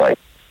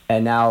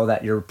And now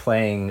that you're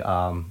playing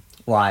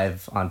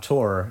live on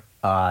tour,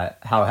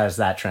 how has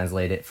that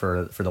translated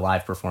for the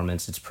live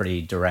performance? It's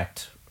pretty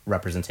direct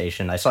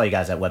representation. I saw you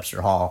guys at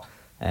Webster Hall,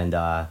 and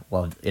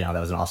well, that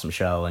was an awesome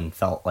show, and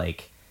felt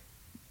like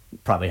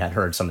probably had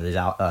heard some of these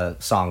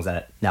songs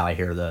that now I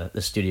hear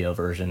the studio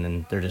version,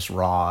 and they're just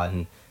raw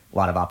and a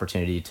lot of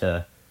opportunity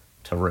to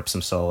rip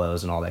some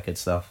solos and all that good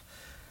stuff.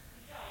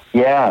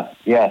 Yeah,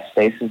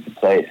 space is the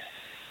place.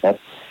 That's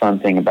the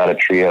fun thing about a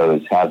trio,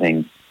 is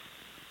having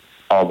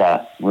all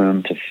that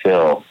room to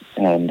fill.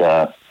 And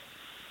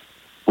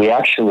we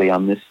actually,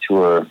 on this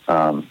tour,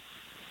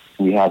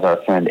 we have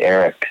our friend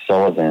Eric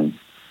Sullivan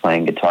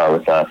playing guitar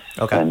with us.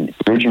 Okay. And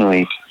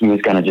originally he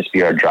was going to just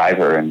be our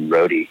driver and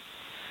roadie.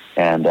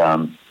 And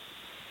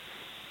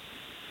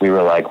we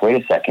were like,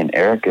 wait a second,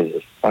 Eric is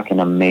a fucking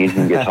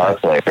amazing guitar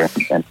player.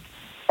 And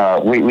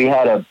we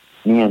had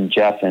me and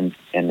Jeff and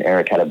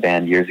Eric had a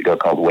band years ago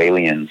called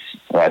Walians,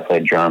 where I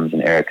played drums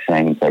and Eric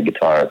sang and played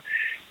guitar.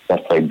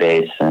 Jeff played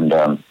bass.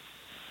 And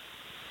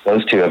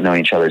those two have known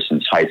each other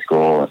since high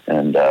school.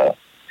 And,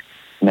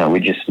 we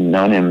just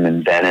known him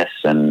in Venice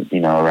and,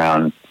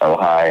 around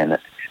Ojai and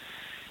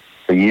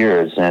for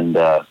years. And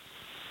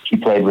he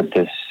played with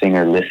this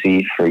singer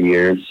Lissy for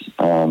years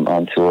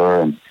on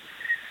tour. And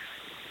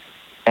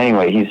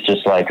anyway, he's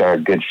just like our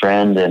good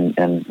friend.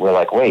 And we're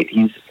like, wait,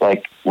 he's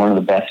like one of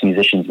the best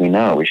musicians we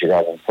know. We should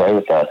have him play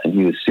with us. And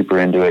he was super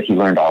into it. He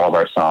learned all of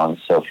our songs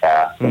so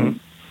fast. Mm-hmm. And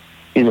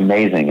he's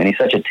amazing. And he's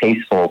such a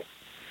tasteful,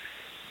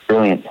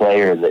 brilliant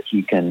player that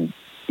he can,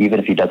 even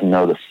if he doesn't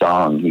know the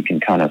song, he can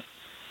kind of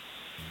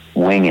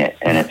wing it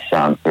and it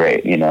sounds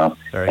great,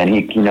 Very and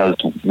he knows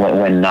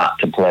when not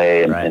to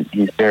play, and, right. and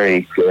he's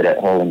very good at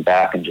holding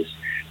back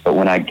but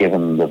when I give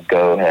him the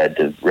go ahead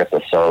to rip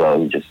a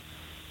solo, he just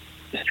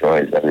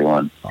destroys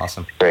everyone.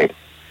 Awesome. Great.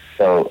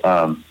 So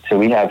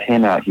we have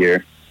him out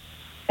here,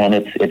 and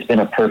it's been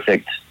a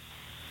perfect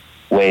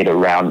way to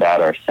round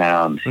out our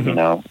sound,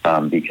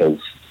 mm-hmm. Because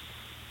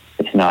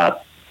it's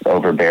not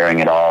overbearing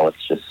at all. It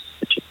just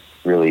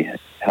really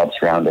helps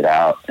round it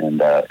out,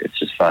 and it's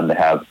just fun to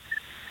have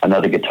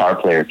another guitar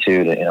player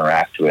too to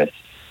interact with.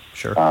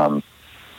 Sure.